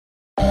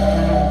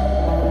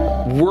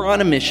We're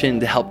on a mission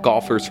to help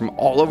golfers from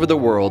all over the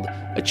world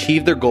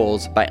achieve their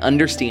goals by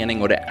understanding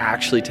what it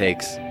actually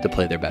takes to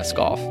play their best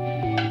golf.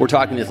 We're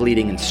talking with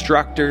leading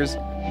instructors,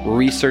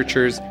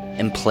 researchers,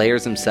 and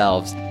players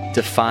themselves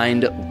to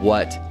find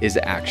what is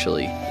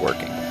actually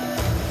working.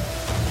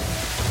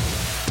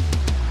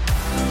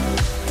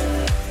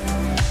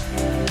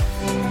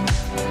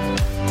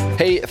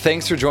 Hey,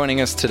 thanks for joining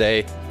us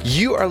today.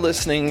 You are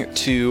listening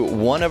to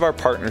one of our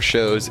partner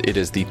shows. It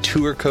is the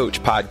Tour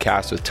Coach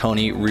podcast with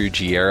Tony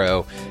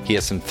Ruggiero. He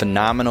has some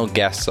phenomenal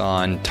guests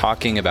on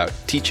talking about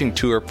teaching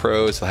tour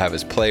pros. He'll have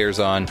his players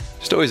on.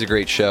 Just always a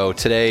great show.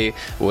 Today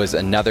was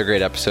another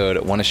great episode.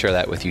 I want to share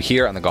that with you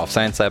here on the Golf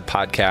Science Lab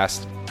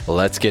podcast.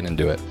 Let's get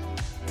into it.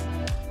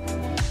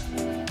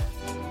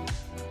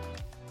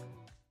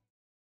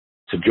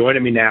 So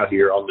joining me now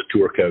here on the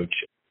Tour Coach,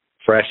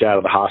 fresh out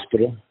of the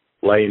hospital,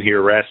 laying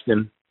here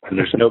resting, and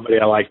there's nobody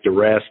I like to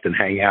rest and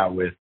hang out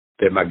with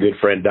than my good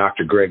friend,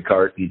 Dr. Greg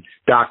Carton.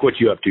 Doc, what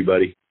you up to,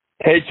 buddy?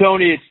 Hey,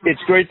 Tony,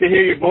 it's great to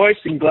hear your voice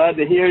and glad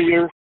to hear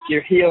you're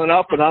healing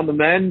up and on the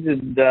mend,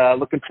 and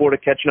looking forward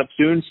to catching up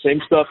soon. Same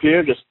stuff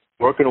here, just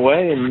working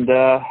away, and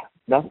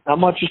not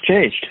much has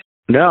changed.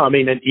 No, I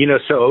mean,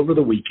 so over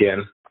the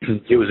weekend,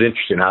 it was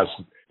interesting. I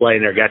was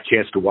laying there, got a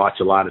chance to watch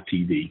a lot of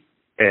TV,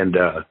 and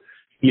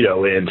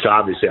so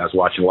obviously I was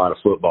watching a lot of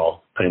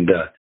football, and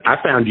I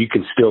found you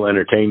can still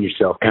entertain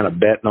yourself kind of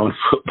betting on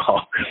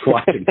football,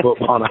 watching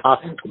football in a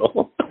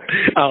hospital.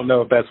 I don't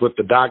know if that's what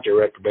the doctor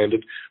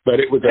recommended, but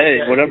it was. Hey,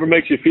 whatever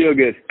makes you feel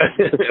good.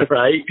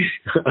 Right?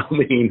 I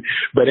mean,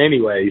 but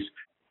anyways,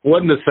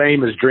 wasn't the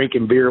same as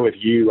drinking beer with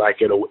you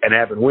and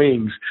having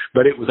wings,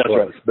 but it was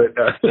close. Right.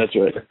 But, that's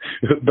right.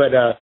 But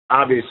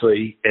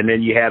obviously, and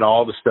then you had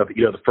all the stuff,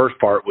 the first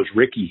part was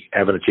Ricky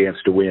having a chance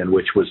to win,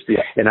 which was,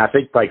 and I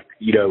think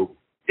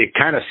it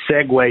kind of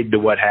segued to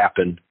what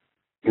happened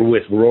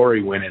with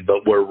Rory winning,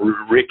 but where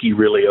Ricky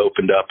really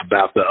opened up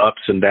about the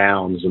ups and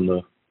downs and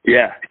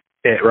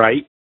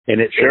right?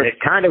 And it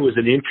kind of was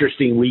an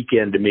interesting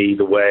weekend to me,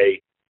 the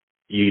way,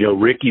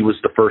 Ricky was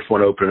the first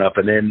one opening up,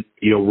 and then,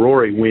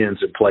 Rory wins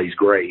and plays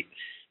great.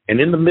 And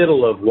in the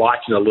middle of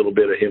watching a little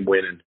bit of him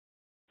winning,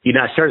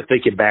 I started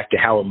thinking back to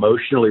how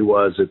emotional he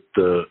was at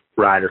the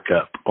Ryder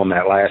Cup on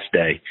that last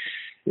day.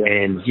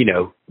 And,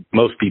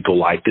 most people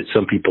liked it.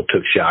 Some people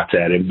took shots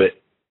at him, but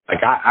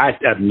I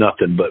have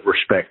nothing but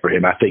respect for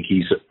him. I think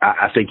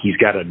he's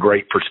got a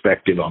great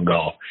perspective on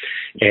golf.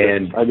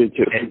 And I do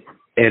too.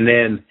 And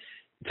then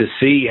to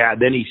see how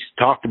then he's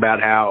talked about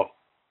how,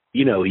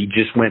 he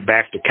just went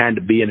back to kind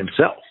of being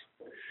himself.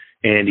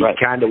 And he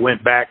kind of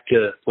went back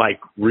to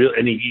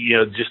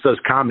just those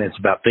comments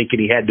about thinking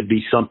he had to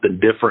be something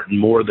different and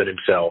more than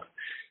himself.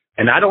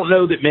 And I don't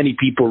know that many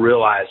people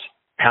realize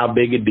how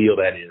big a deal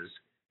that is.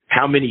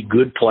 How many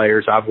good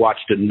players, I've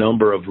watched a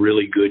number of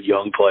really good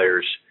young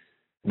players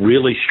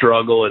really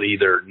struggle and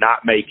either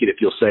not make it, if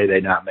you'll say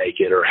they not make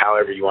it, or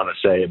however you want to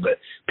say it,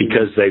 but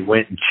because they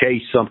went and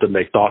chased something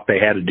they thought they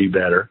had to do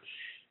better.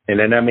 And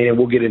then,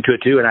 we'll get into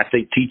it too. And I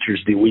think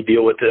teachers we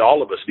deal with it.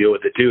 All of us deal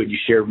with it too. And you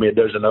shared with me,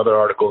 there's another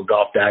article in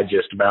Golf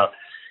Digest about,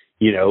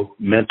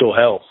 mental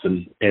health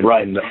and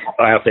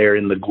out there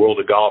in the world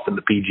of golf and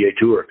the PGA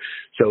Tour.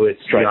 So it's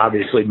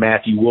obviously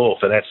Matthew Wolff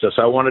and that stuff.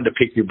 So I wanted to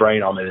pick your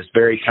brain on it. It's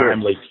very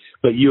timely,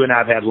 but you and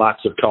I've had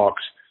lots of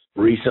talks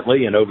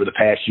recently and over the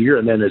past year,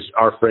 and then as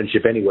our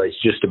friendship anyways,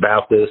 just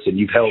about this, and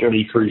you've helped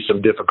me through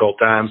some difficult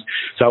times.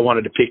 So I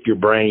wanted to pick your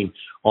brain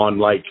on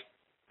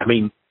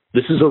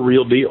this is a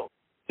real deal.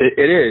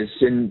 It is.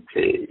 And,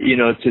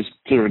 to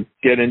sort of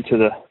get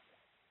into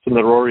some of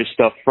the Rory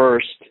stuff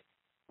first,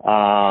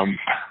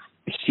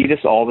 we see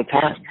this all the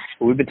time.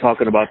 We've been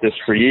talking about this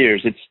for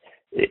years.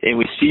 And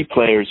we see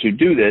players who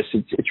do this.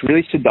 It's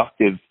really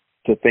seductive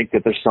to think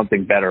that there's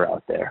something better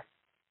out there.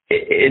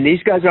 And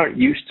these guys aren't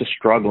used to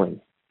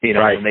struggling.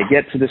 When they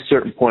get to this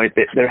certain point,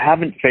 they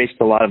haven't faced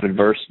a lot of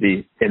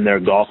adversity in their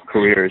golf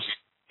careers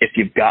if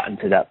you've gotten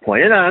to that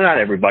point. And not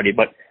everybody,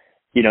 but,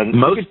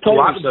 a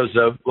lot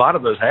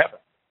of those happen.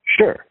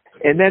 Sure.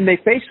 And then they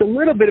face a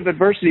little bit of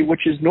adversity,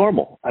 which is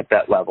normal at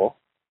that level.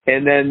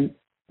 And then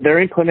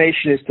their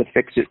inclination is to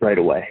fix it right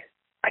away.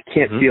 I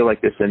can't feel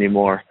like this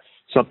anymore.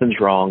 Something's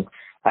wrong.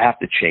 I have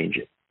to change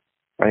it.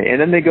 Right. And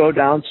then they go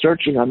down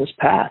searching on this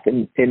path.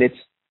 And it's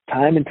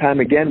time and time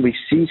again, we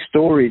see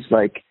stories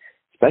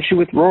especially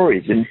with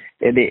Rory's, and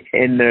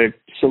the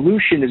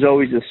solution is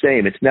always the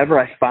same. It's never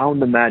I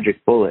found the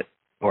magic bullet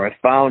or I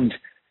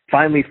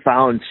finally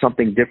found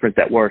something different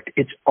that worked.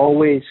 It's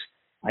always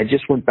I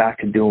just went back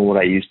to doing what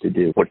I used to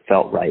do, what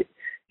felt right.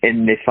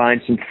 And they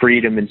find some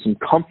freedom and some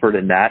comfort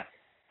in that,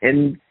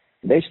 and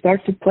they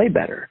start to play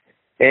better.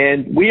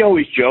 And we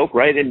always joke,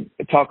 right, and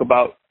talk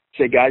about,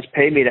 say, guys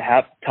pay me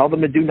to tell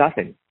them to do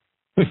nothing.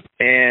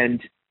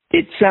 And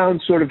it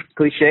sounds sort of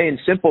cliche and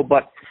simple,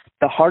 but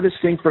the hardest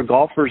thing for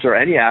golfers or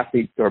any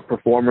athlete or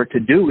performer to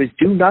do is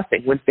do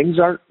nothing when things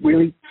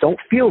don't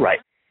feel right?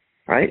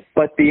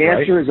 But the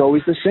answer is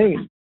always the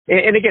same.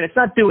 And again, it's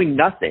not doing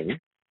nothing.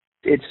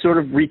 It's sort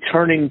of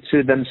returning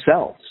to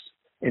themselves.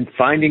 and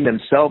finding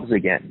themselves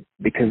again,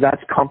 because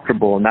that's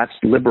comfortable and that's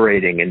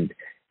liberating, and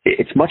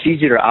it's much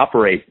easier to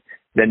operate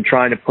than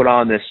trying to put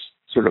on this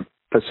sort of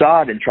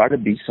facade and try to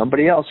be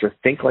somebody else or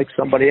think like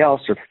somebody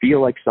else or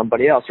feel like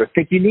somebody else or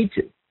think you need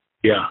to.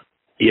 Yeah.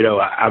 You know,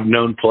 I've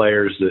known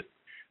players that,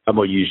 I'm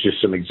going to use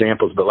just some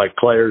examples, but like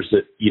players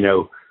that, you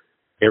know,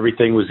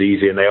 everything was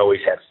easy and they always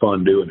had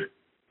fun doing it.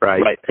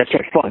 Right. Right. That's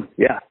right. Fun.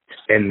 Yeah.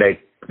 And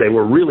they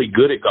were really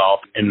good at golf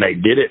and they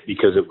did it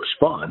because it was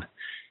fun.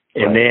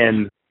 And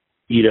then,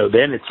 you know,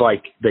 then it's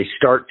like they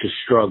start to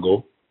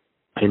struggle.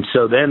 And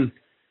so then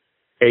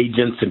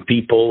agents and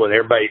people and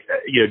everybody,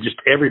 you know, just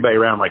everybody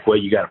around like, well,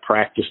 you got to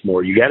practice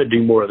more. You got to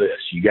do more of this.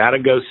 You got to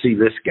go see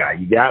this guy.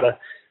 You got to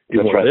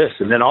do more of this.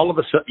 And then all of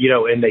a sudden, you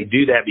know, and they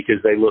do that because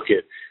they look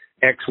at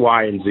X,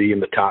 Y, and Z in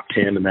the top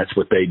 10, and that's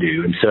what they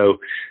do. And so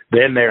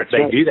then they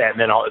do that. And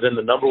then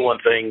the number one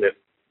thing that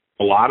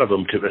a lot of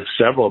them,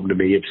 several of them to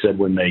me, have said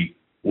when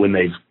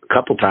they've a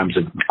couple times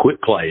have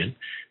quit playing,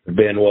 have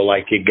been, well,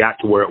 like it got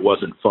to where it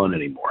wasn't fun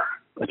anymore.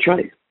 That's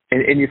right.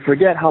 And you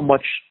forget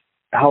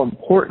how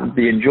important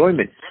the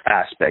enjoyment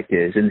aspect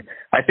is. And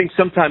I think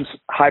sometimes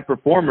high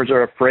performers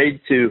are afraid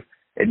to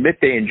admit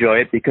they enjoy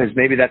it because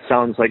maybe that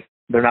sounds like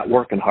they're not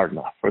working hard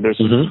enough or there's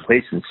some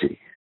complacency.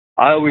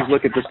 I always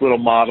look at this little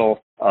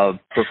model of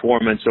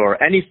performance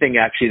or anything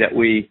actually that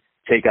we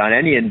take on,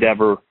 any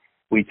endeavor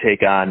we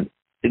take on.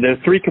 There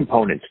are three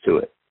components to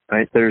it,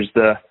 right? There's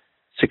the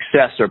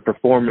success or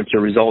performance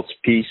or results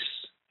piece.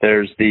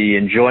 There's the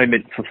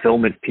enjoyment,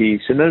 fulfillment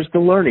piece, and there's the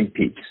learning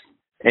piece.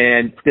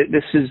 And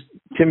this is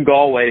Tim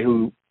Galway,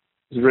 who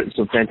has written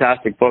some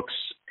fantastic books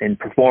in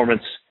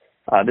performance.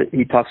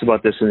 He talks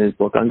about this in his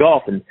book on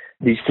golf and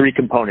these three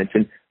components.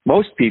 And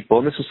most people,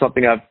 and this is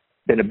something I've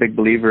been a big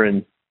believer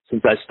in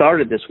since I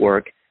started this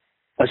work,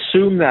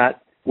 assume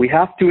that we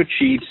have to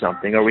achieve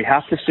something or we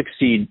have to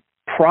succeed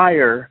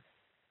prior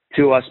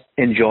to us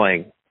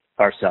enjoying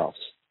ourselves,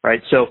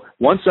 right? So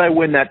once I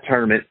win that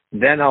tournament,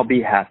 then I'll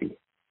be happy,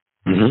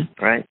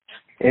 right?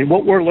 And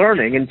what we're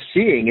learning and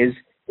seeing is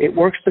it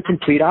works the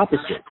complete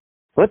opposite.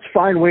 Let's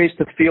find ways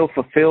to feel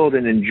fulfilled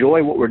and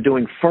enjoy what we're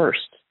doing first.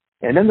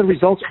 And then the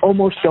results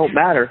almost don't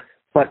matter,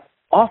 but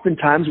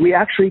oftentimes we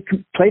actually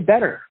play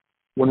better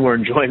when we're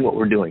enjoying what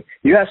we're doing.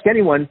 You ask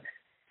anyone,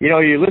 you know,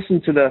 you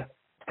listen to the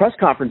press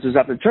conferences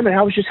after the tournament,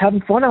 I was just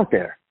having fun out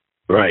there.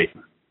 Right.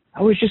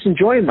 I was just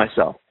enjoying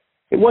myself.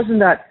 It wasn't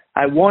that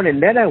I won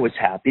and then I was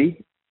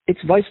happy. It's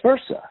vice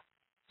versa.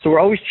 So we're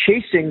always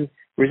chasing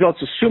results,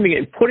 assuming it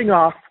and putting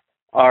off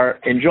our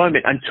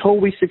enjoyment until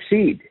we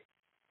succeed.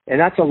 And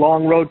that's a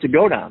long road to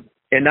go down.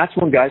 And that's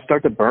when guys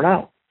start to burn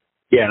out.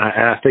 Yeah, and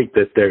I think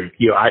that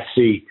I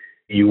see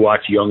you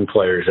watch young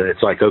players and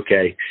it's like,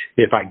 okay,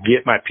 if I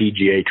get my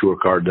PGA Tour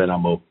card, then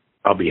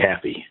I'll be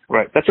happy.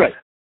 Right, that's right.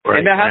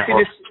 And that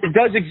happiness, it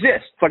does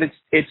exist, but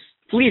it's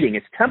fleeting,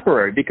 it's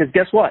temporary, because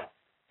guess what?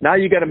 Now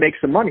you got to make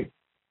some money.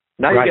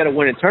 Now you got to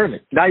win a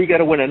tournament. Now you got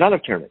to win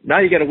another tournament. Now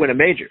you got to win a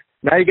major.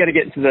 Now you got to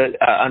get into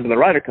onto the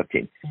Ryder Cup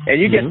team.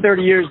 And you get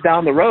 30 years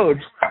down the road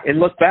and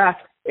look back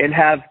and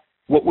have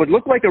what would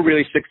look like a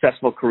really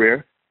successful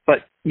career, but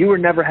you were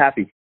never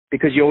happy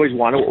because you always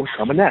wanted what was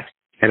coming next.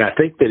 And I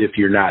think that if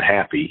you're not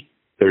happy,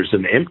 there's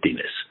an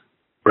emptiness,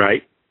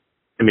 right?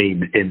 I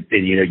mean, and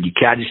you know,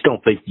 I just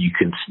don't think you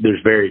can.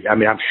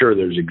 I'm sure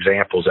there's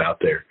examples out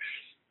there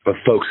of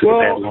folks that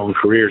have had long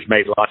careers,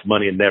 made lots of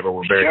money, and never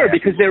were very happy.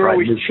 Because they were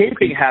always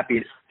chasing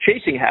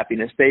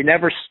happiness. They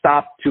never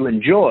stopped to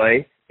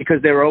enjoy because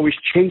they were always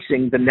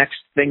chasing the next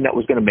thing that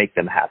was going to make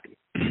them happy.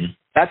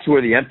 That's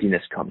where the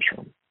emptiness comes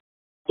from.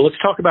 Well,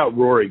 let's talk about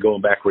Rory,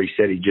 going back where he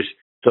said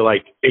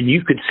and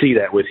you could see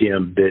that with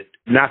him, that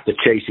not the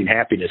chasing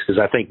happiness, because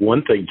I think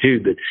one thing, too,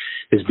 that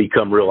has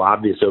become real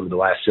obvious over the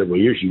last several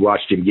years, you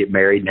watched him get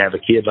married and have a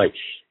kid, like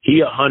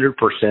he 100%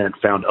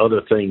 found other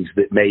things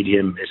that made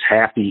him as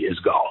happy as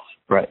golf.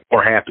 Right.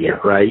 Or happier,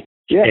 right?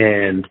 Yeah.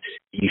 And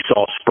you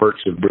saw spurts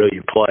of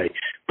brilliant play.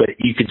 But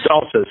you could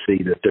also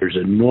see that there's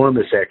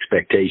enormous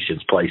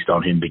expectations placed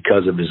on him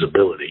because of his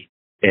ability.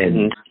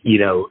 And, you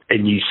know,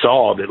 and you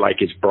saw that,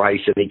 like, it's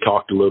Bryson. He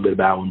talked a little bit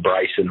about when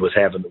Bryson was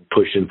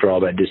pushing for all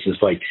that distance,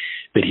 like,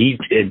 that he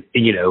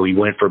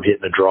went from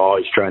hitting a draw,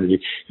 he's trying to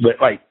do,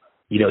 but, like,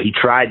 you know, he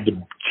tried to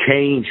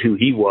change who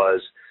he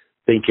was,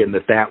 thinking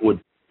that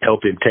would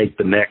help him take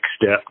the next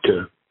step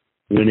to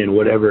winning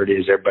whatever it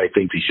is everybody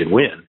thinks he should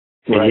win.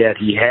 Right. And yet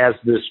he has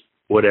this,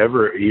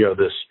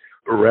 this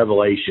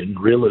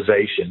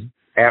realization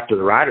after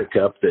the Ryder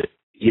Cup that,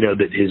 you know,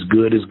 that his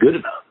good is good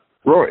enough.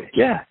 Rory.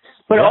 Yeah.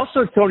 But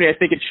also, Tony, I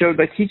think it showed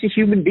that he's a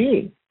human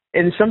being.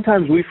 And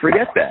sometimes we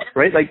forget that,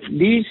 right? Like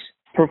these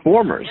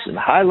performers and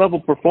high-level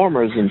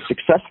performers and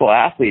successful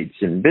athletes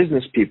and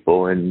business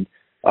people and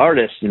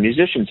artists and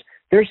musicians,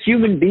 they're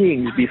human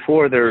beings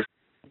before their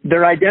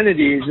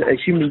identity is a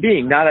human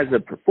being, not as a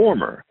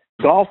performer.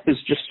 Golf is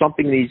just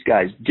something these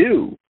guys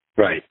do.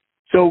 Right.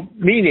 So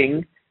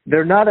meaning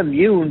they're not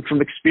immune from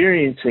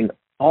experiencing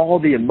all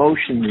the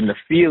emotions and the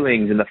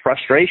feelings and the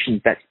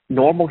frustrations that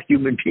normal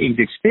human beings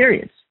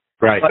experience.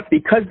 Right. But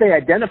because they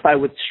identify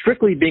with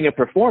strictly being a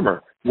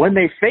performer, when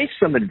they face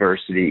some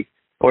adversity,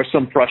 or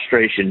some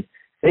frustration,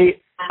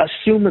 they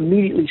assume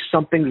immediately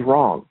something's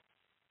wrong.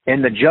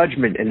 And the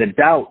judgment and the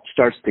doubt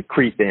starts to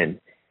creep in.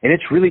 And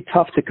it's really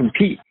tough to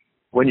compete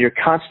when you're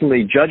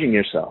constantly judging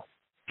yourself.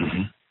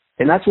 Mm-hmm.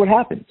 And that's what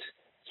happens.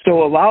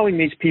 So allowing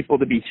these people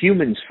to be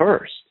humans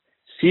first,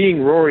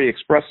 seeing Rory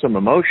express some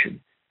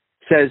emotion,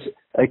 says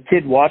a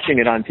kid watching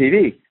it on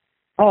TV,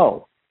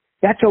 oh,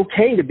 that's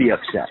okay to be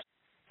upset.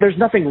 There's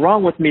nothing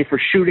wrong with me for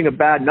shooting a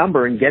bad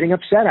number and getting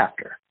upset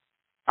after.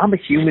 I'm a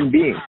human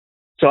being.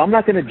 So I'm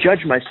not going to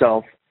judge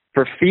myself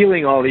for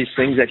feeling all these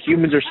things that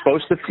humans are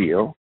supposed to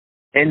feel.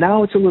 And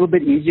now it's a little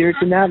bit easier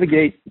to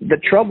navigate the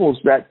troubles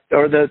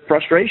or the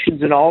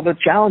frustrations and all the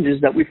challenges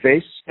that we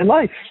face in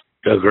life.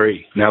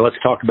 Agree. Now let's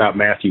talk about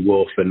Matthew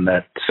Wolff and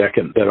that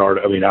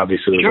article. I mean,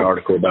 obviously there's an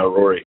article about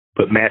Rory,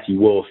 but Matthew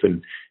Wolff,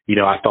 and, you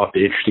know, I thought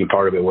the interesting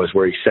part of it was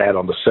where he sat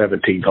on the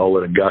 17th hole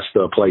at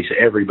Augusta, a place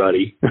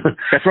everybody.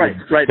 That's right.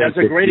 Right. That's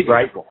a great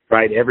example.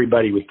 Right.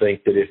 Everybody would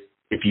think that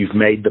if you've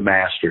made the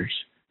Masters,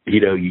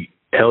 you know,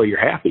 you're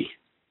happy.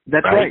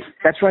 That's right.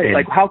 That's right. And,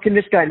 like, how can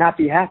this guy not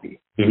be happy?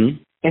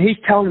 Mm-hmm. And he's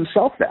telling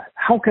himself that.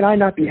 How can I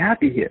not be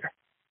happy here?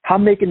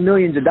 I'm making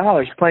millions of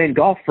dollars playing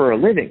golf for a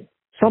living.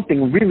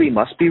 Something really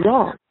must be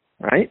wrong,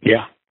 right?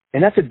 Yeah.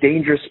 And that's a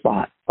dangerous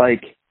spot.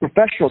 Like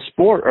professional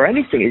sport or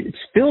anything, it's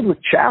filled with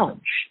challenge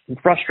and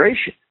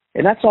frustration.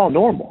 And that's all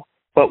normal.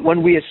 But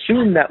when we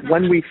assume that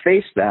when we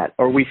face that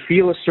or we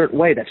feel a certain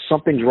way that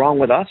something's wrong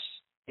with us,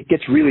 it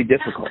gets really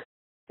difficult.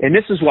 And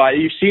this is why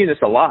you're seeing this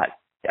a lot.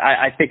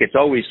 I think it's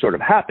always sort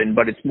of happened,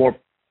 but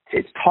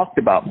it's talked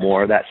about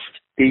more that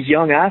these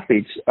young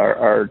athletes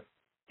are,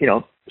 you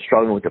know,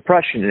 struggling with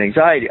depression and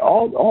anxiety,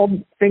 all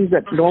things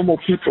that normal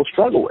people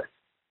struggle with.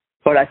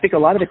 But I think a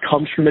lot of it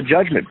comes from the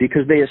judgment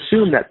because they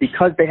assume that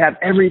because they have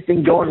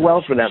everything going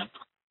well for them,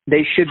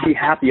 they should be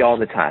happy all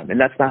the time. And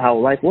that's not how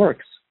life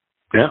works.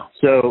 Yeah.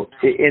 So,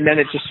 and then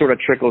it just sort of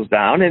trickles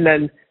down. And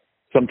then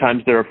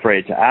sometimes they're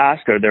afraid to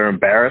ask or they're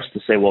embarrassed to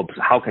say, well,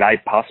 how could I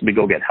possibly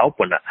go get help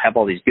when I have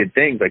all these good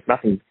things? Like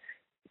nothing,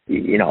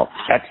 you know,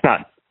 that's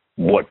not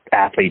what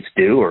athletes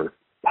do or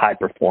high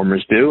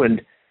performers do.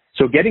 And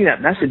so getting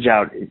that message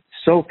out is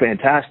so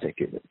fantastic.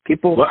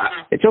 People,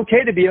 it's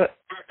okay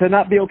to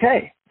not be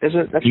okay.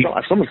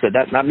 Someone said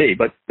that, not me,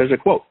 but there's a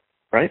quote,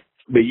 right?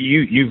 But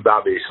you've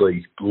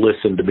obviously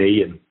listened to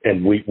me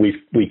and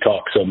we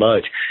talk so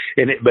much,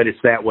 but it's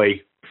that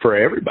way for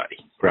everybody,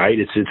 right?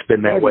 It's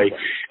been that way.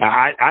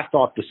 I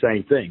thought the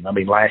same thing. I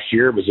mean, last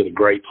year was at a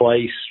great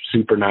place,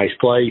 super nice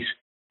place,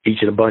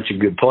 teaching a bunch of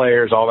good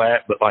players, all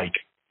that. But like,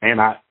 man,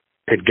 I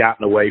had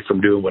gotten away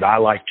from doing what I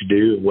like to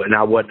do, and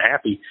I wasn't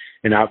happy.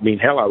 And I mean,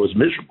 hell, I was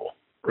miserable,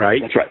 right?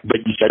 That's right. But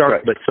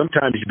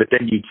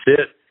then you'd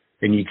sit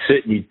and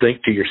you'd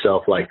think to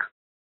yourself like,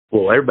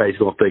 well, everybody's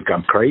going to think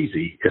I'm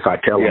crazy if I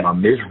tell them I'm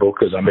miserable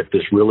because I'm at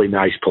this really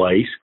nice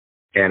place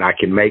and I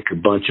can make a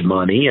bunch of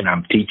money and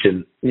I'm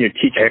teaching. You're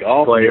teaching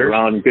golf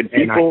around good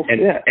people.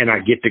 And I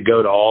get to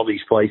go to all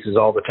these places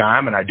all the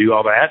time and I do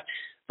all that.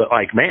 But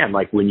like, man,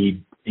 like when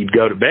you'd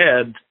go to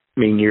bed, I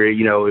mean,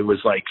 it was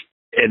like,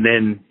 and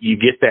then you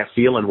get that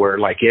feeling where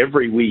like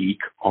every week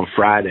on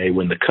Friday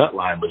when the cut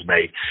line was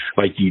made,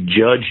 like you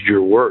judged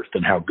your worth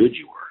and how good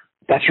you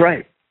were. That's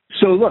right.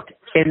 So look,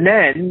 and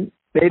then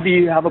maybe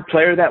you have a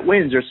player that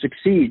wins or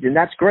succeeds, and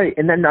that's great.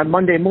 And then on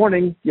Monday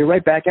morning, you're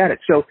right back at it.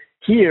 So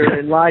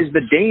herein lies the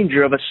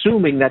danger of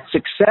assuming that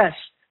success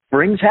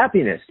brings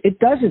happiness. It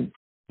doesn't.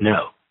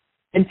 No.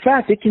 In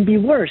fact, it can be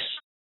worse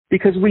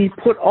because we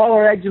put all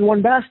our eggs in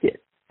one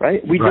basket,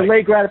 right? We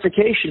delay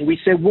gratification. We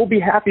say we'll be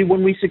happy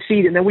when we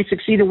succeed, and then we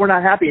succeed and we're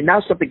not happy, and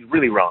now something's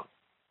really wrong.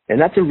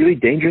 And that's a really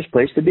dangerous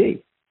place to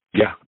be.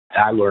 Yeah,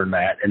 I learned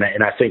that. And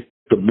I think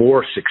the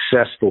more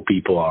successful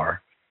people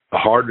are, the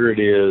harder it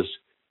is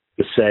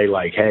to say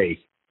like, hey,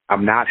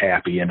 I'm not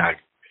happy and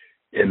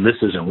this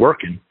isn't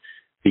working,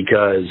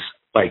 because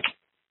like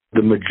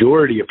the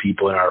majority of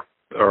people are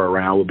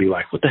around will be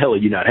like, what the hell are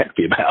you not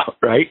happy about?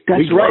 Right?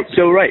 That's right.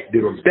 So right.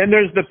 Then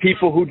there's the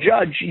people who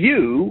judge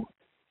you,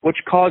 which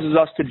causes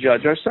us to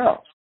judge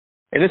ourselves.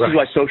 And this is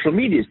why social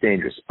media is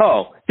dangerous.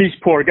 Oh, these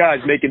poor guys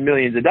making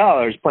millions of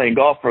dollars playing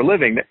golf for a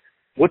living.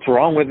 What's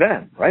wrong with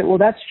them? Right? Well,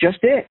 that's just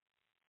it.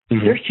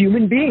 Mm-hmm. They're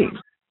human beings.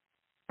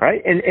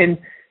 Right? And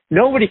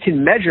nobody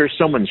can measure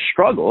someone's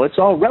struggle. It's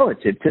all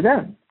relative to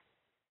them.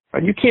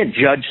 Right? You can't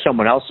judge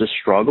someone else's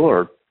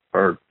struggle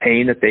or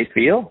pain that they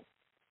feel.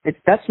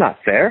 That's not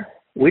fair.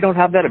 We don't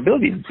have that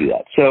ability to do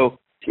that. So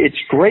it's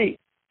great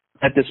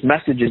that this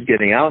message is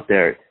getting out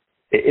there.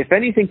 If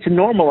anything, to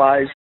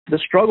normalize the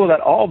struggle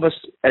that all of us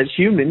as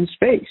humans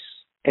face.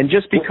 And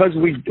just because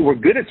we're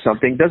good at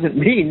something doesn't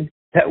mean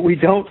that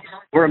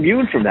we're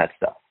immune from that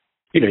stuff.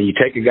 You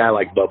take a guy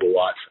like Bubba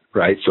Watson,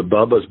 right? So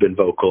Bubba's been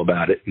vocal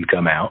about it and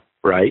come out,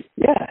 right?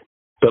 Yeah.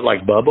 But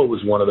like Bubba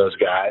was one of those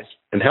guys.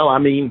 And hell, I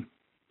mean,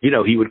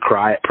 he would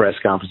cry at press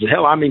conferences.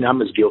 Hell, I mean,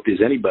 I'm as guilty as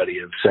anybody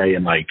of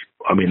saying like,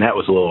 I mean, that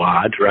was a little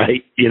odd,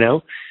 right?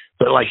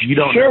 But like, you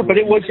don't know. Sure, but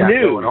it was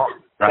new.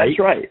 On, right? That's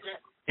right.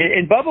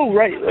 And Bubba,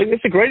 right,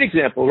 it's a great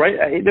example,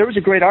 right? There was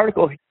a great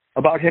article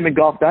about him in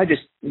Golf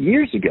Digest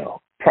years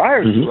ago.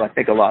 prior to, I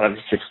think, a lot of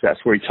his success,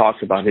 where he talks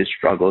about his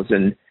struggles.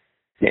 And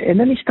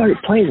then he started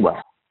playing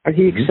well. Or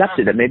he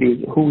accepted that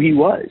maybe who he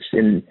was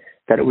and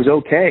that it was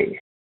okay.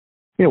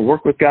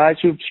 Work with guys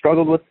who've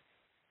struggled with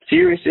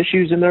serious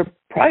issues in their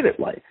private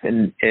life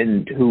and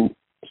who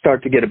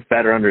start to get a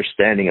better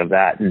understanding of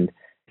that and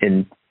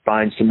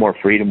find some more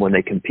freedom when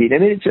they compete. I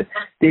mean,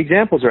 the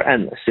examples are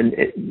endless.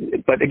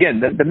 But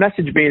again, the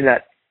message being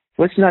that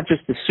let's not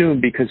just assume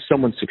because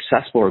someone's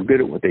successful or good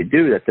at what they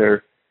do that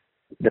they're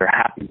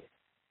happy,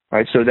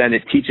 right? So then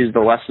it teaches the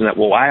lesson that,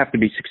 well, I have to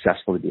be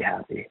successful to be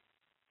happy.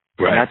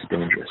 Right. And that's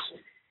dangerous.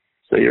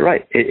 So you're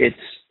right. It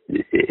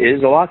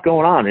is a lot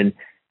going on.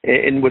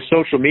 And with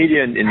social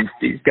media and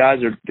these guys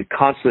are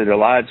constantly, their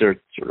lives are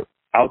sort of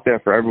out there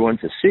for everyone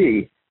to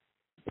see.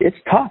 It's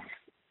tough.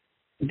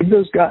 Give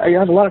those guys, I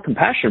have a lot of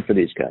compassion for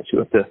these guys who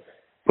have to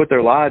put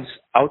their lives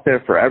out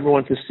there for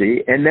everyone to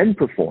see and then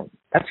perform.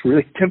 That's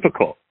really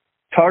difficult.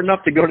 It's hard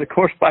enough to go to the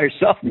course by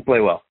yourself and play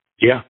well.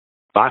 Yeah.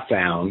 I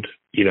found,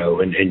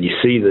 and you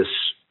see this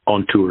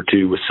on tour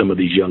too with some of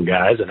these young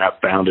guys, and I've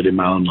found it in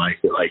my own life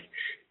that, like,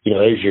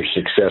 there's your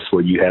success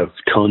when you have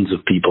tons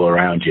of people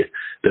around you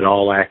that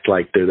all act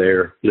like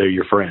they're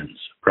your friends,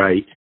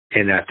 right?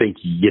 And I think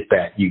you get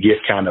that. You get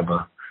kind of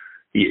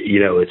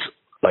it's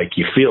like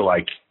you feel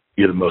like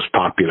you're the most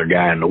popular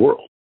guy in the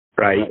world,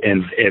 right?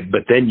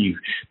 But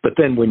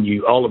then when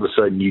you all of a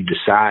sudden you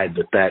decide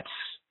that that's,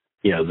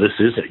 this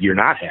isn't, you're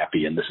not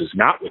happy and this is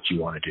not what you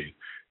want to do,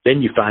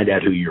 then you find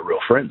out who your real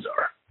friends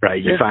are,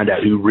 right? You find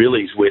out who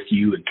really is with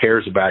you and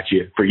cares about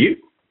you for you.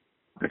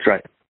 That's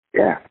right.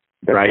 Yeah.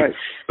 That's right.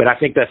 But I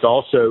think that's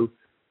also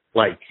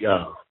like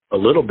a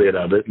little bit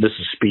of it. This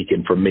is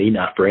speaking for me,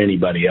 not for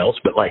anybody else,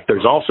 but like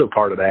there's also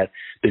part of that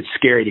that's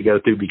scary to go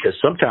through because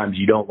sometimes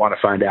you don't want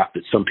to find out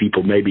that some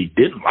people maybe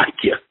didn't like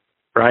you,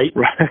 right?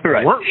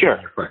 Right. Weren't sure.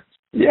 Friends.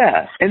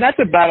 Yeah, and that's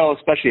a battle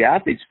especially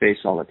athletes face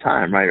all the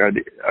time, right?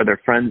 Are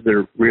their friends that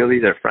are really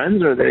their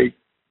friends, or are they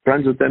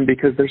friends with them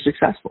because they're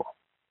successful?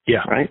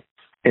 Yeah. Right.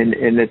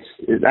 And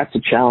that's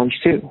a challenge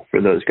too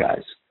for those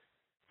guys.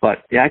 But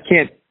yeah, I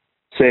can't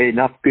say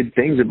enough good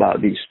things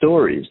about these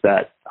stories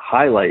that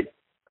highlight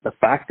the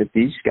fact that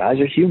these guys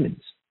are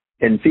humans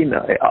and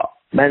female,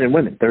 men and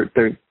women.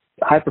 They're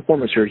high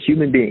performers who are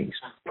human beings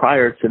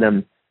prior to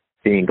them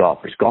being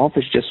golfers. Golf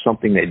is just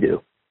something they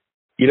do.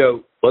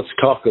 Let's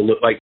talk a little,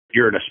 like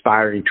you're an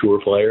aspiring tour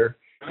player.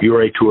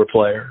 You're a tour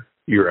player.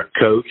 You're a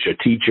coach, a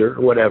teacher,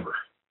 whatever,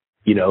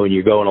 and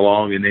you're going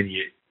along and then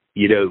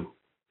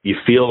you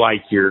feel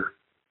like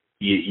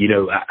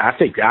I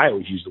think I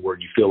always use the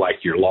word, you feel like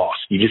you're lost.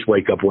 You just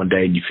wake up one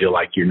day and you feel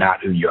like you're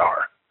not who you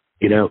are,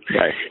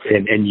 right.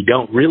 And you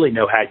don't really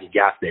know how you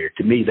got there.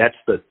 To me, that's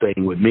the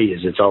thing with me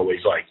is it's always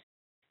like,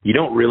 you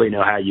don't really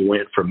know how you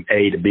went from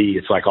A to B.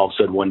 It's like all of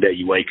a sudden one day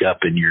you wake up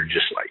and you're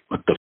just like,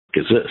 what the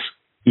f- is this?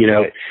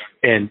 Right.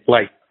 And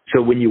like,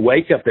 so when you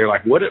wake up there,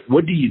 like, what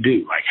do you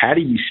do? Like, how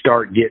do you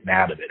start getting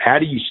out of it? How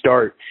do you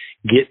start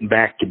getting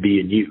back to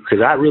being you?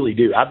 Because I really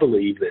do. I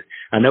believe that,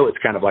 I know it's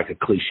kind of like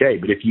a cliche,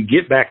 but if you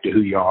get back to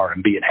who you are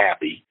and being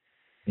happy,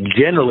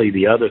 generally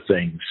the other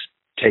things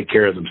take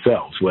care of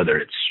themselves, whether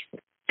it's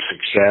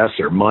success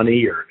or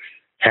money or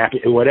happy,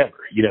 whatever.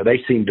 They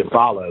seem to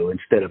follow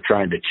instead of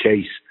trying to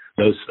chase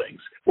those things.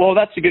 Well,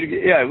 that's a good,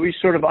 we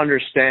sort of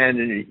understand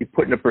and you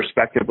put into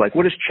perspective, like,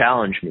 what does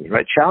challenge mean,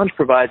 right? Challenge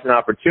provides an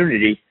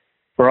opportunity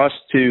for us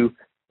to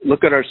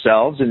look at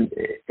ourselves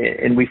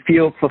and we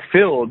feel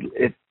fulfilled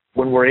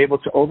when we're able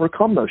to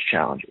overcome those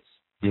challenges,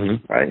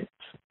 right?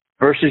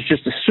 Versus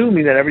just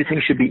assuming that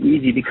everything should be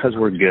easy because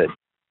we're good.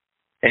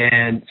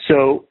 And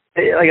so,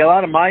 like, a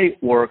lot of my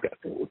work,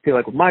 I feel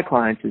like with my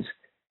clients, is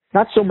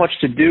not so much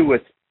to do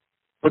with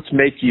let's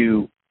make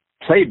you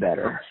play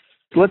better.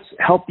 Let's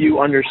help you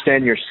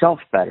understand yourself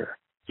better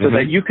so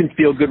that you can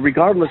feel good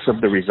regardless of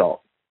the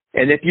result.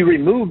 And if you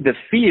remove the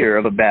fear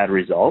of a bad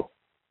result,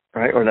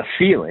 right, or the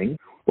feeling,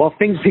 well,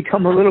 things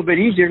become a little bit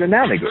easier to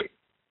navigate.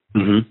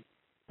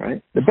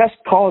 Right? The best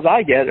calls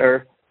I get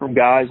are from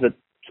guys that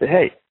say,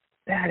 hey,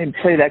 man, I didn't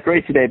play that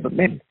great today, but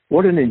man,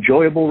 what an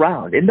enjoyable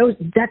round. And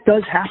that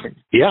does happen.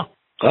 Yeah.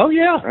 Oh,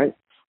 yeah. Right?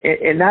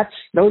 And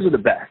those are the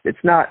best. It's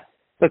not,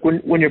 like,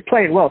 when you're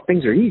playing well,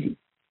 things are easy.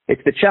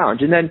 It's the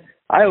challenge. And then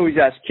I always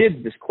ask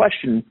kids this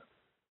question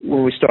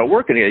when we start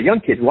working together, young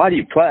kids, why do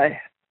you play?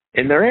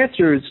 And their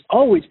answer is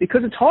always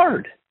because it's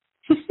hard.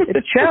 It's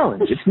a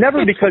challenge. It's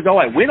never because,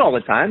 I win all the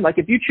time. Like,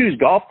 if you choose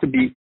golf to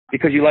be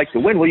because you like to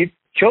win, well, you've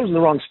chosen the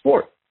wrong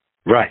sport.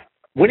 Right.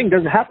 Winning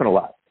doesn't happen a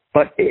lot.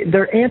 But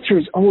their answer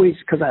is always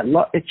because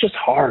it's just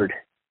hard.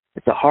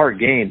 It's a hard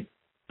game.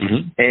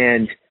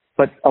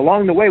 But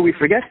along the way, we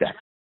forget that.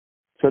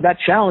 So that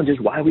challenge is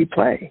why we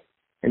play.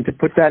 And to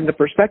put that into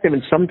perspective,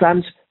 and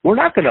sometimes we're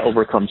not going to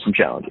overcome some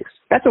challenges.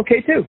 That's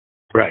okay too.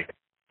 Right.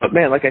 But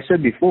man, like I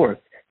said before,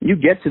 you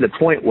get to the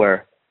point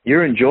where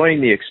you're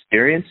enjoying the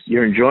experience,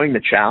 you're enjoying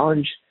the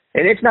challenge,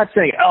 and it's not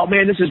saying, oh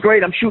man, this is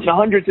great, I'm shooting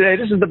 100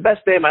 today, this is the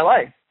best day of my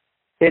life.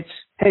 It's,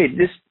 hey,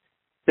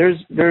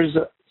 there's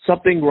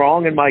something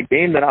wrong in my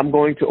game that I'm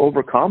going to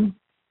overcome,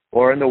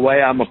 or in the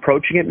way I'm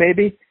approaching it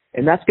maybe,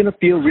 And that's going to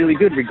feel really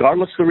good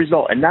regardless of the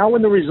result. And now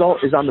when the result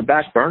is on the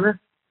back burner,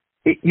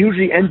 it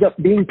usually ends up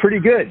being pretty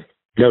good.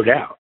 No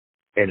doubt.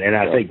 And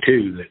I think,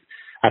 too,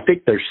 that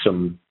there's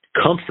some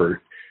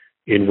comfort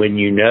in when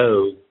you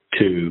know,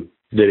 too,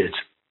 that it's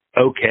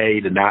okay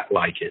to not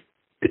like it.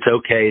 It's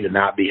okay to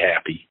not be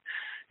happy.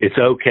 It's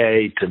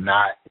okay to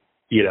not,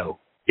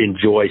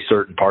 enjoy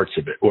certain parts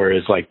of it.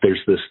 Whereas, like,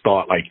 there's this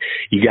thought, like,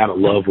 you got to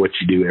love what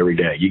you do every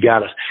day. You got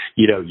to,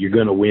 you're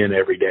going to win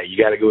every day.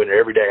 You got to go in there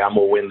every day. I'm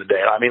going to win the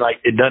day. I mean, like,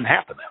 it doesn't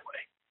happen that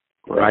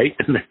way, right?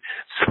 And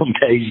some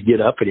days you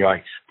get up and you're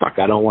like, fuck,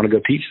 I don't want to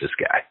go teach this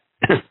guy,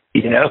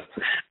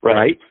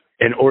 right?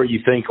 And, or you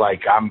think,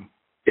 like, I'm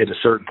at a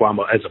certain point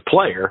as a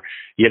player,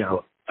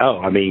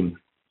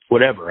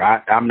 whatever.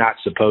 I'm not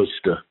supposed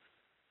to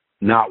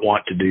not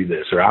want to do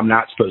this, or I'm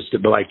not supposed to,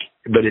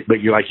 but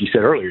you're, like you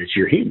said earlier,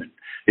 you're human.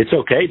 It's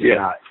okay to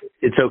not.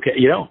 It's okay,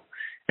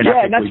 And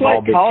and that's why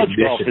college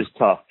golf is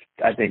tough,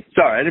 I think.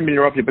 Sorry, I didn't mean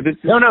to interrupt you, but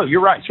no,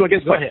 you're right. So I guess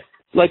go ahead.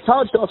 Like,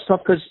 college golf's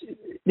tough because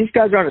these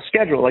guys are on a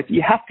schedule. Like,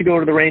 you have to go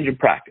to the range and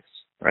practice,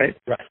 right?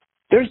 Right.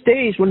 There's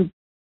days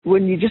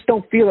when you just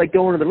don't feel like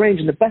going to the range,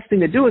 and the best thing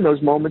to do in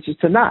those moments is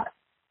to not.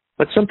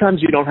 But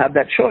sometimes you don't have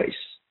that choice.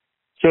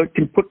 So it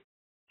can put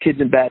kids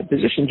in bad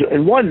positions.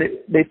 And one,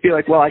 they feel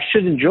like, well, I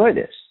should enjoy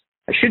this.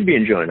 I should be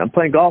enjoying it. I'm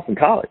playing golf in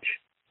college.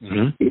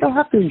 Mm-hmm. You don't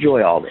have to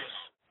enjoy all this,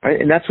 right?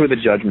 And that's where the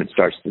judgment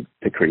starts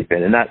to creep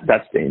in, and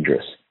that's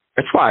dangerous.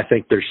 That's why I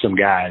think there's some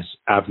guys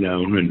I've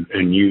known,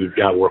 and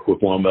I work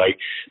with one, but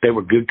they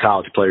were good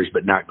college players,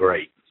 but not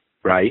great,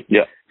 right?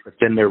 Yeah. But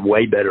then they're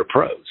way better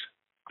pros.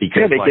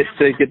 Because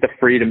they get the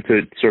freedom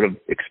to sort of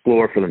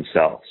explore for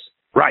themselves.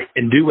 Right,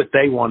 and do what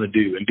they want to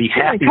do and be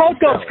happy. And college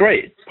golf's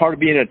great. It's part of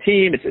being a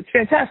team. It's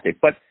fantastic.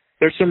 But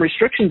there's some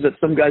restrictions that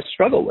some guys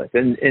struggle with.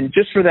 And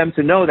just for them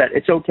to know that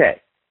it's okay.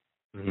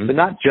 Mm-hmm. To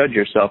not judge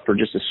yourself for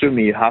just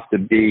assuming you have to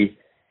be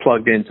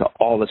plugged into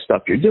all the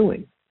stuff you're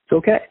doing. It's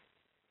okay.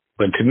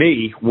 But to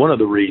me, one of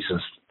the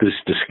reasons this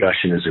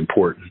discussion is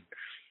important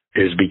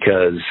is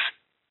because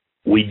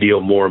we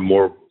deal more and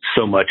more,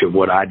 so much of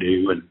what I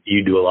do, and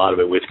you do a lot of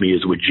it with me,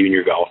 is with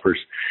junior golfers.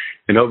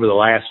 And over the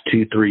last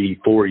 2, 3,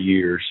 4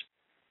 years,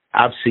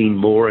 I've seen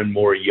more and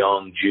more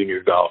young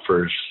junior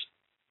golfers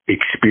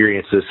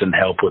experience this and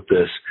help with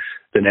this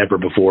than ever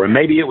before. And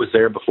maybe it was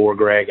there before,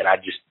 Greg, and I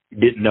just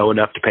didn't know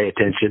enough to pay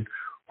attention,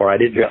 or I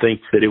didn't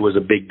think that it was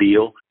a big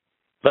deal.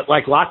 But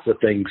like lots of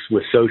things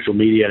with social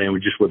media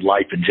and just with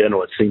life in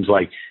general, it seems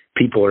like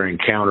people are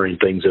encountering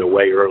things at a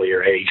way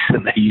earlier age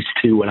than they used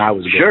to when I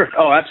was growing. Sure.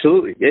 Oh,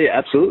 absolutely. Yeah,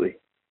 absolutely.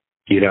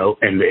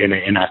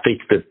 And I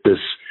think that this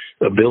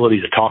ability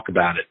to talk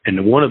about it,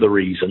 and one of the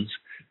reasons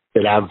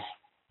that I've,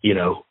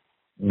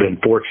 been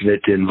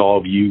fortunate to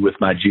involve you with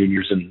my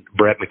juniors, and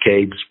Brett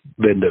McCabe's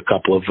been to a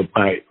couple of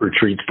my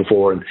retreats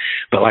before.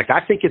 But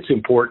I think it's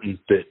important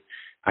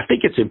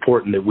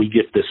that we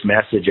get this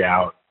message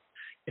out,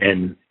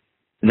 and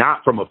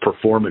not from a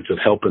performance of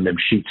helping them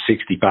shoot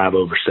 65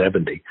 over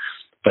 70,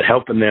 but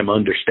helping them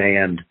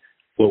understand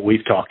what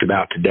we've talked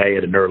about today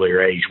at an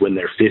earlier age when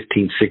they're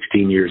 15,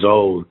 16 years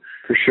old.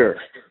 For sure.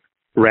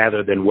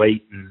 Rather than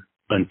waiting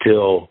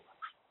until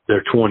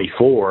they're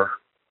 24.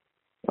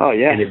 Oh,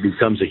 yeah. And it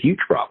becomes a huge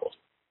problem.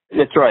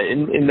 That's right.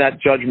 And that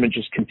judgment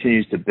just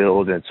continues to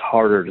build, and it's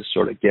harder to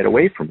sort of get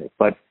away from it.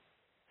 But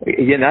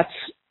again,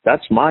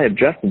 that's my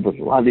objective with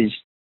a lot of these,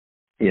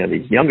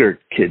 these younger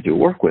kids who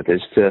work with,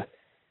 is to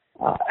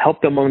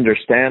help them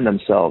understand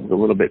themselves a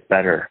little bit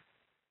better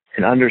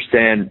and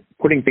understand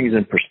putting things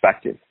in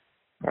perspective,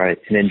 right?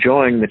 And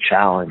enjoying the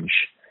challenge,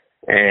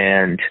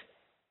 and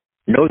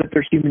know that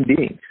they're human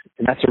beings.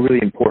 And that's a really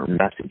important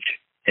message.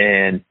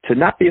 And to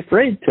not be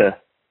afraid to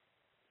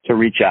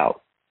reach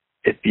out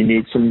if you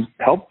need some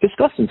help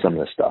discussing some of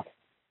this stuff.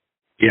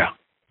 Yeah.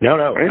 No.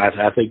 Right?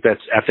 I think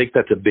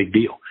that's a big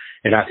deal.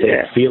 And I think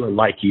feeling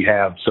like you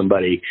have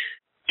somebody,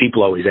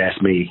 people always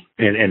ask me,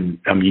 and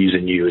I'm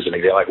using you as an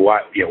example, like,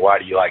 why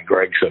do you like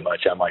Greg so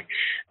much? I'm like,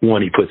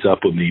 one, he puts up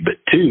with me, but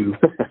two,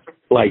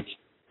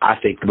 I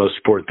think the most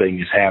important thing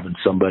is having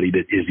somebody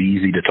that is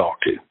easy to talk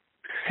to.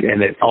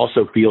 And it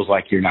also feels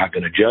like you're not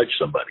going to judge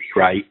somebody,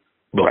 right?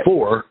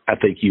 Before, I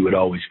think I would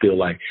always feel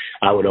like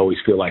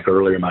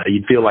earlier,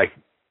 you'd feel like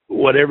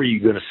whatever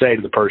you're going to say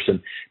to the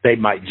person, they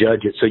might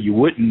judge it. So you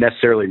wouldn't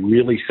necessarily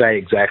really say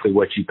exactly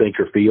what you think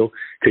or feel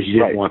because you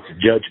didn't want the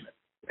judgment.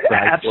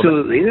 Right?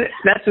 Absolutely.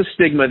 That's a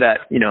stigma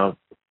that,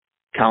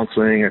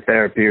 counseling or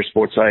therapy or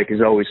sports psych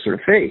is always sort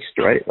of faced,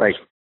 right? Like,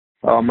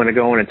 oh, I'm going to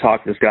go in and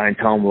talk to this guy and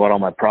tell him about all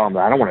my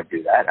problems. I don't want to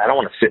do that. I don't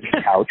want to sit on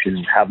the couch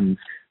and have him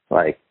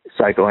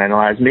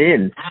psychoanalyze me,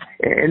 and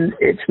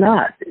it's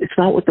not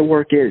what the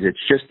work is. It's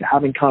just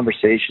having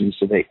conversations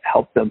so they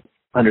help them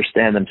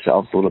understand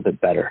themselves a little bit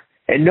better,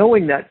 and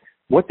knowing that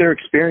what they're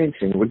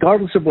experiencing,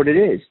 regardless of what it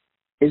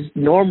is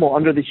normal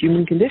under the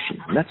human condition,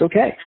 and that's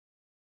okay.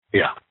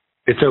 Yeah,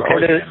 it's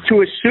okay.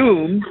 To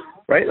assume,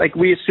 right? Like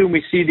we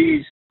see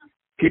these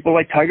people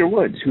like Tiger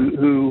Woods,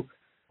 who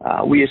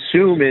we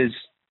assume is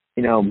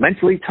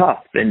mentally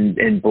tough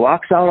and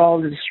blocks out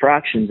all the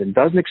distractions and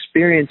doesn't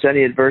experience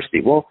any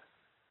adversity. Well,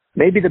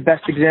 maybe the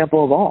best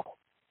example of all,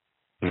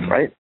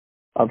 right?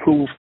 Of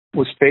who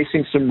was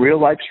facing some real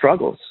life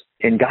struggles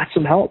and got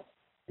some help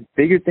and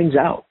figured things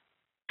out.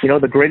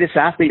 The greatest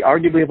athlete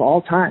arguably of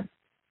all time,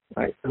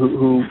 right?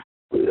 Who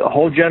a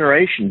whole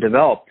generation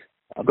developed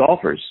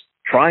golfers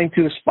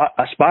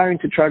aspiring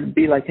to try to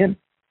be like him,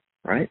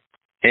 right?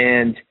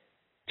 And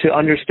to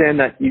understand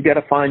that you got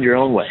to find your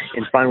own way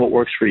and find what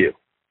works for you.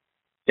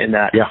 And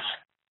that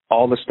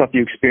all the stuff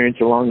you experience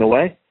along the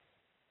way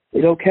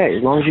is okay,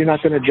 as long as you're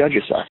not going to judge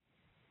yourself.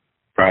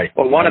 Right.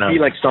 Or want to be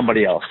like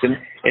somebody else. And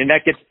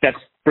that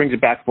brings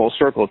it back full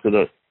circle to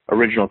the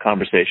original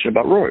conversation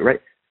about Rory,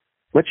 right?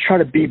 Let's try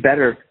to be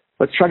better.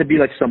 Let's try to be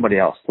like somebody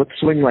else. Let's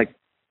swing like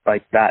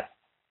that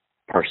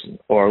person.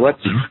 Or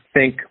let's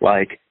think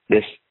like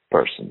this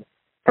person.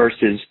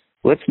 Versus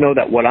let's know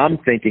that what I'm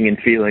thinking and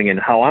feeling and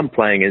how I'm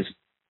playing is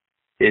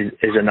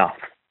enough.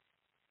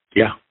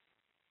 Yeah.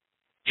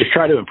 Just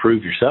try to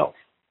improve yourself.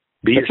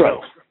 Be That's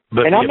yourself.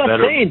 Right. And I'm not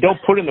saying don't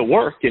put in the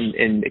work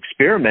and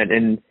experiment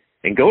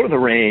and go to the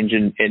range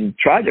and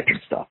try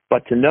different stuff,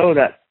 but to know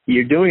that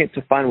you're doing it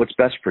to find what's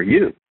best for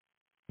you,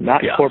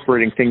 not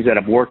incorporating things that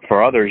have worked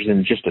for others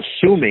and just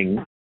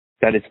assuming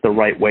that it's the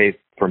right way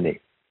for me.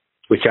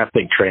 Which I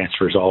think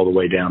transfers all the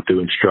way down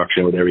through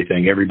instruction with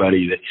everything.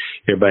 Everybody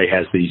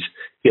has these,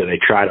 they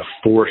try to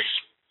force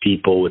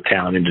people with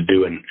talent into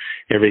doing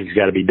everything's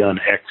got to be done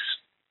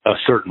a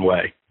certain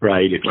way,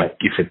 right? If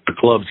the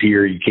club's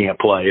here, you can't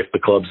play. If the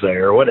club's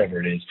there, or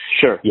whatever it is,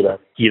 sure.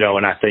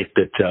 And I think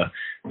that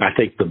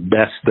the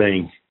best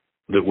thing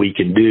that we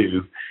can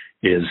do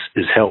is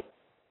help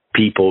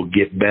people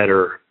get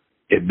better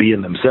at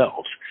being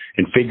themselves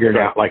and figuring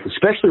out,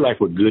 especially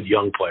with good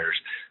young players.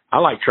 I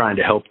like trying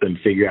to help them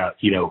figure out.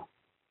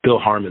 Bill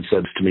Harmon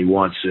said to me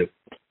once at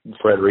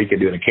Frederica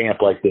doing a camp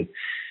that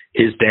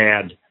his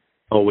dad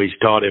always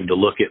taught him to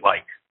look at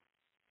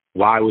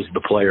why was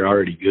the player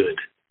already good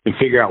and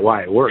figure out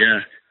why it worked.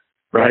 Yeah.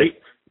 Right?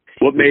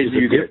 What made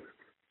you good?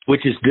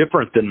 Which is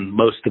different than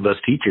most of us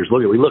teachers.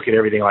 We look at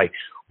everything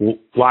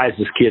why is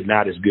this kid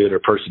not as good or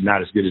person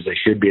not as good as they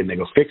should be, and they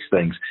go fix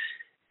things.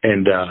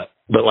 And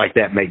but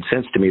that made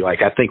sense to me.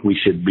 I think we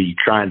should be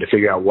trying to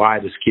figure out why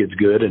this kid's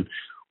good and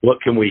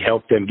what can we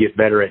help them get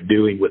better at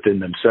doing within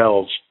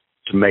themselves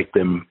to make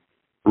them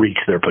reach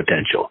their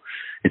potential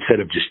instead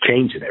of just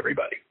changing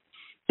everybody.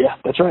 Yeah,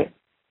 that's right.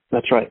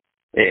 That's right.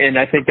 And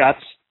I think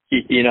that's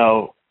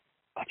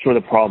where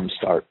the problems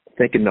start,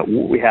 thinking that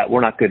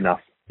we're not good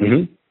enough.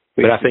 Mm-hmm.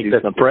 But I think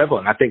that's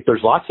prevalent. I think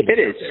there's lots of it.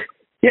 Is.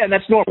 Yeah, and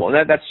that's normal.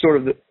 And that's sort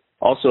of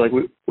also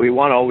we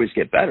want to always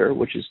get better,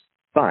 which is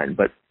fine,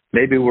 but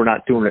maybe we're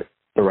not doing it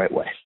the right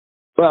way.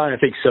 Well, I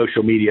think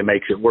social media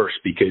makes it worse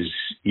because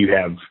you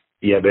have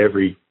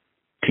every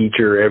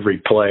teacher,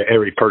 every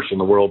person in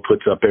the world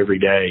puts up every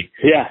day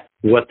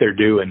what they're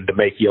doing to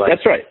make you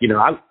That's right.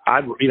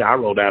 I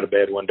rolled out of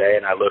bed one day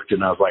and I looked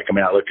and I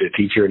looked at a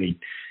teacher and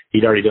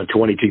he'd already done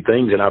 22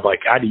 things and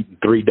I'd eaten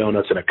 3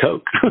 donuts and a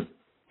Coke.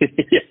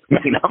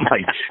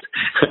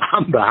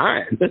 I'm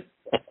behind.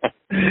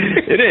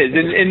 It is,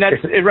 and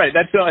that's right.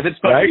 That's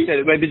funny right? You said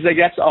it, but it's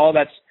that's all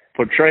that's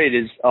portrayed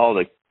is all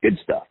the good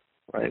stuff,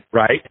 right?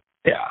 Right.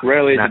 Yeah.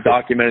 Rarely is it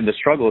documented the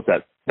struggles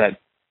that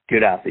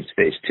good athletes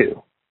face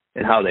too,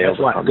 and how they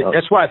overcome those.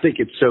 That's why I think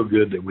it's so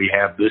good that we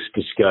have this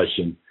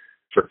discussion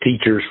for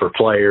teachers, for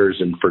players,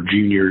 and for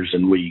juniors,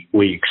 and we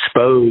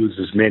expose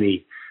as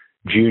many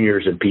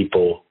juniors and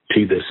people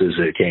to this as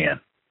it can.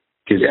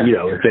 Because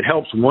if it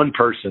helps one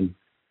person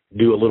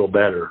do a little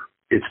better,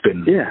 it's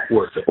been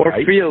worth it. Or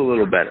feel a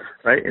little better,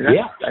 right? And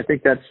I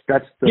think that's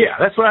the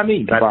that's what I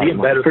mean by being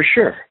better. For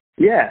sure.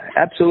 Yeah,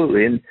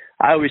 absolutely. And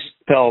I always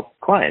tell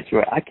clients,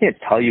 I can't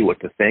tell you what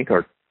to think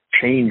or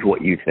change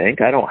what you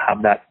think. I don't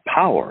have that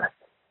power.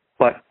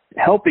 But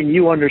helping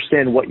you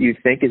understand what you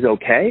think is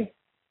okay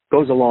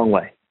goes a long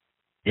way.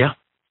 Yeah.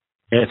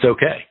 And it's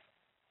okay.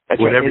 That's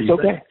Whatever right. It's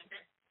okay. Think.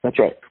 That's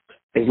right.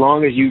 As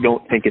long as you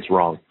don't think it's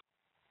wrong.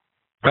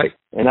 Right.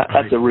 And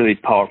that's a really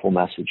powerful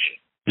message.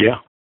 Yeah.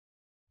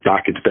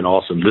 Doc, it's been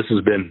awesome. This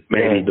has been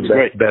maybe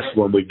the best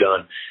one we've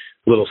done.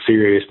 A little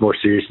more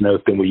serious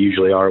note than we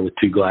usually are with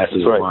 2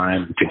 glasses of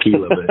wine and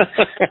tequila.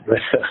 But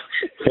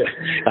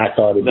I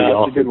thought it'd be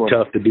awful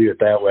tough to do it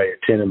that way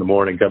at 10 in the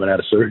morning coming out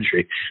of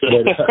surgery.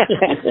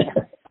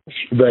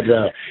 But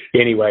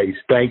anyways,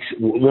 thanks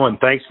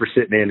for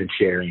sitting in and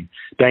sharing.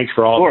 Thanks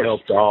for all the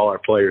help to all our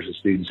players and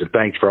students, and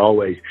thanks for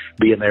always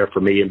being there for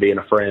me and being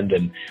a friend.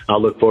 And I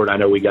look forward. I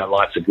know we got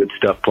lots of good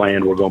stuff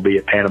planned. We're going to be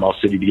at Panama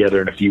City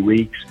together in a few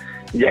weeks.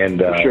 Yeah,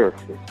 and sure.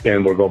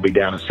 And we're going to be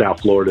down in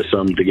South Florida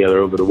some together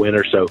over the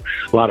winter. So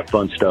a lot of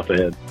fun stuff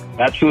ahead.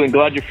 Absolutely.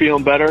 Glad you're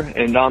feeling better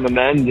and on the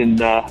mend. And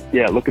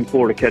looking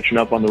forward to catching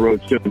up on the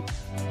road soon.